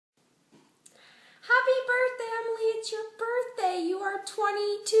it's your birthday. You are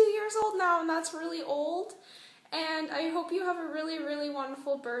 22 years old now, and that's really old. And I hope you have a really, really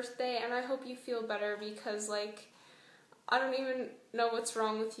wonderful birthday, and I hope you feel better because, like, I don't even know what's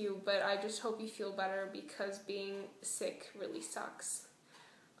wrong with you, but I just hope you feel better because being sick really sucks.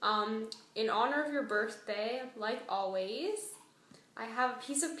 In honor of your birthday, like always, I have a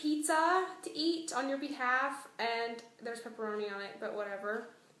piece of pizza to eat on your behalf, and there's pepperoni on it, but whatever.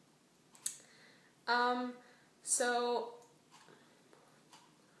 So,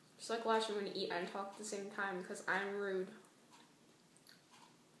 just like last year, I'm going to eat and talk at the same time because I'm rude.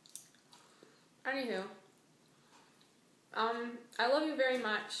 Anywho, I love you very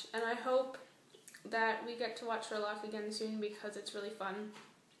much, and I hope that we get to watch Sherlock again soon because it's really fun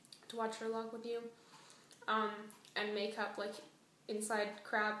to watch Sherlock with you, and make up, like, inside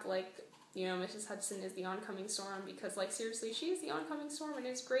crap, like, you know, Mrs. Hudson is the oncoming storm, because, like, seriously, she is the oncoming storm, and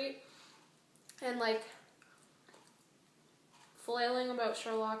it's great, and, like, flailing about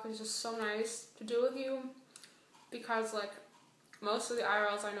Sherlock is just so nice to do with you, because, like, most of the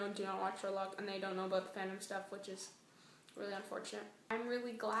IRLs I know do not watch Sherlock, and they don't know about the fandom stuff, which is really unfortunate. I'm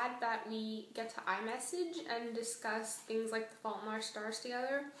really glad that we get to iMessage and discuss things like The Fault in Our Stars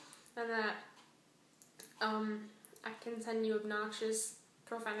together, and that, I can send you obnoxious,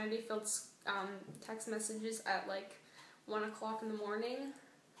 profanity-filled, text messages at, like, 1 o'clock in the morning,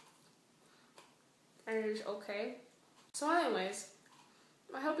 and it is okay. So anyways,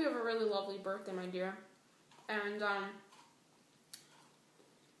 I hope you have a really lovely birthday, my dear, and,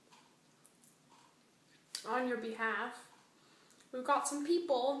 on your behalf, we've got some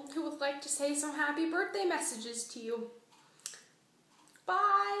people who would like to say some happy birthday messages to you.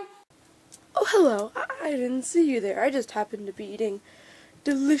 Bye! Oh, hello. I didn't see you there. I just happened to be eating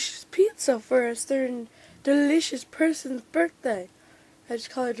delicious pizza for a certain delicious person's birthday. I just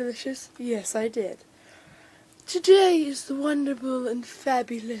call her delicious? Yes, I did. Today is the wonderful and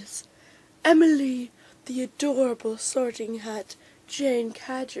fabulous Emily, the adorable Sorting Hat Jane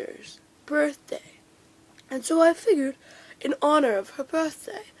Cadger's birthday. And so I figured, in honor of her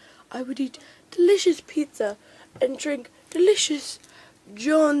birthday, I would eat delicious pizza and drink delicious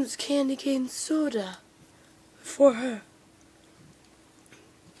John's candy cane soda for her.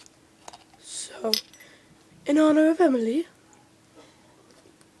 So, in honor of Emily,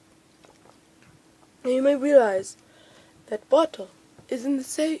 you may realize that bottle is in the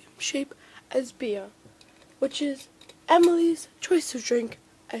same shape as beer, which is Emily's choice of drink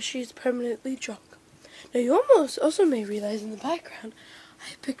as she is permanently drunk. Now you also may realize in the background I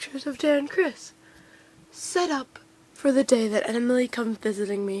have pictures of Dad and Chris set up for the day that Emily comes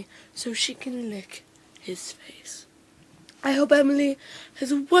visiting me so she can lick his face. I hope Emily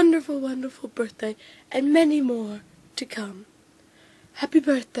has a wonderful, wonderful birthday and many more to come. Happy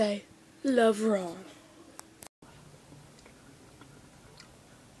birthday. Love, Ron.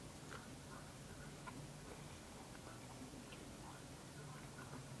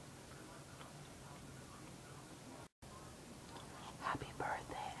 Happy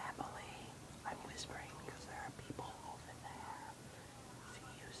birthday, Emily. I'm whispering because there are people over there. See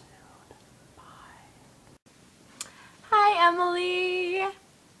you soon. Bye. Hi, Emily.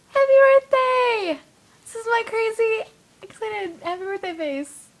 Happy birthday. This is my crazy, excited happy birthday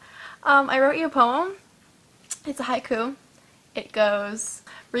face. I wrote you a poem. It's a haiku. It goes,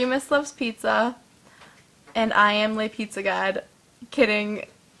 Remus loves pizza, and I am Le Pizza God. Kidding.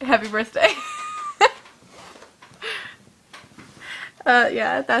 Happy birthday.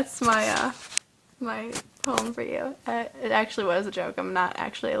 Yeah, that's my, my poem for you. It actually was a joke. I'm not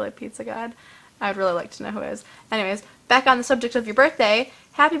actually a Le Pizza God. I'd really like to know who is. Anyways, back on the subject of your birthday.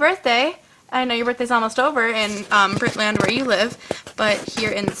 Happy birthday! I know your birthday's almost over in Britland where you live, but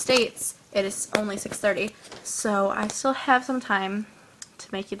here in the States, it is only 6:30. So I still have some time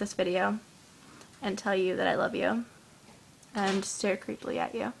to make you this video and tell you that I love you and stare creepily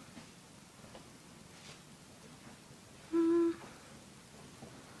at you.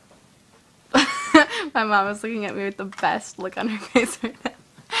 My mom is looking at me with the best look on her face right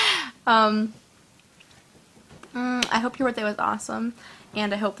now. I hope your birthday was awesome,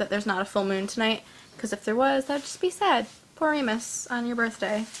 and I hope that there's not a full moon tonight, because if there was, that'd just be sad. Poor Remus on your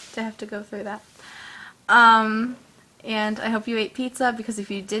birthday to have to go through that. And I hope you ate pizza, because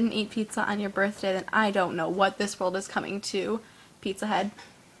if you didn't eat pizza on your birthday, then I don't know what this world is coming to. Pizza Head,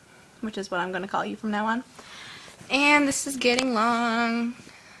 which is what I'm going to call you from now on. And this is getting long.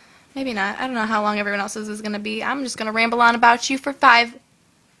 Maybe not. I don't know how long everyone else's is going to be. I'm just going to ramble on about you for 5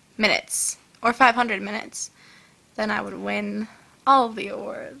 minutes. Or 500 minutes. Then I would win all of the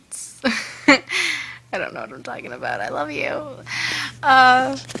awards. I don't know what I'm talking about. I love you.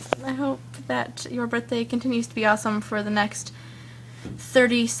 I hope that your birthday continues to be awesome for the next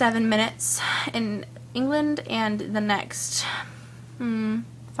 37 minutes in England and the next 5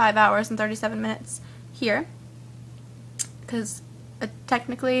 hours and 37 minutes here. Because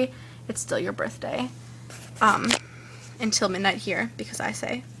technically it's still your birthday until midnight here, because I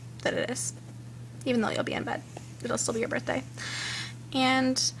say that it is. Even though you'll be in bed, it'll still be your birthday.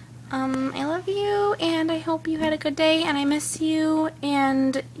 And I love you, and I hope you had a good day, and I miss you,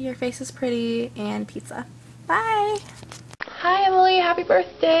 and your face is pretty, and pizza. Bye! Hi Emily, happy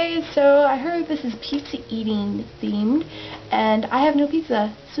birthday! So I heard this is pizza eating themed, and I have no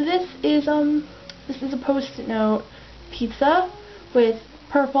pizza. So this is a post-it note pizza with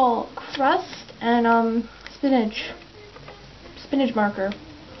purple crust and spinach marker.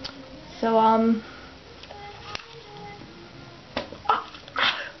 So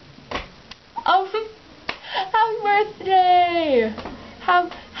happy birthday!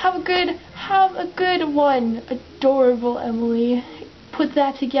 Have a good one, adorable Emily. Put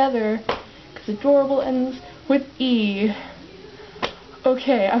that together, because adorable ends with E.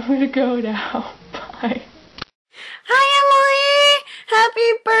 Okay, I'm gonna go now. Bye. Hi, Emily!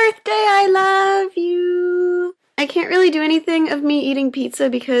 Happy birthday! I love you! I can't really do anything of me eating pizza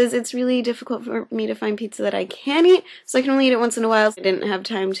because it's really difficult for me to find pizza that I can eat, so I can only eat it once in a while. I didn't have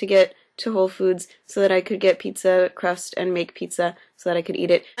time to get to Whole Foods so that I could get pizza crust and make pizza so that I could eat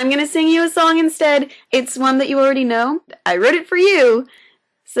it. I'm gonna sing you a song instead. It's one that you already know. I wrote it for you.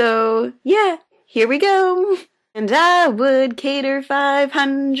 So, yeah, here we go. And I would cater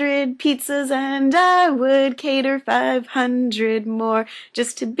 500 pizzas, and I would cater 500 more,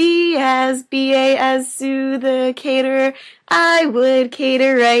 just to be as B.A. as Sue the caterer. I would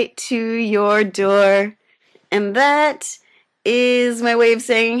cater right to your door. And that is my way of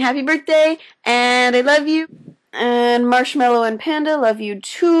saying happy birthday, and I love you. And Marshmallow and Panda love you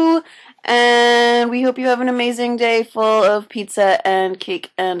too. And we hope you have an amazing day full of pizza and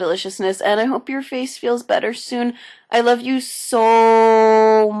cake and deliciousness. And I hope your face feels better soon. I love you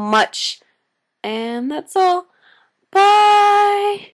so much. And that's all. Bye!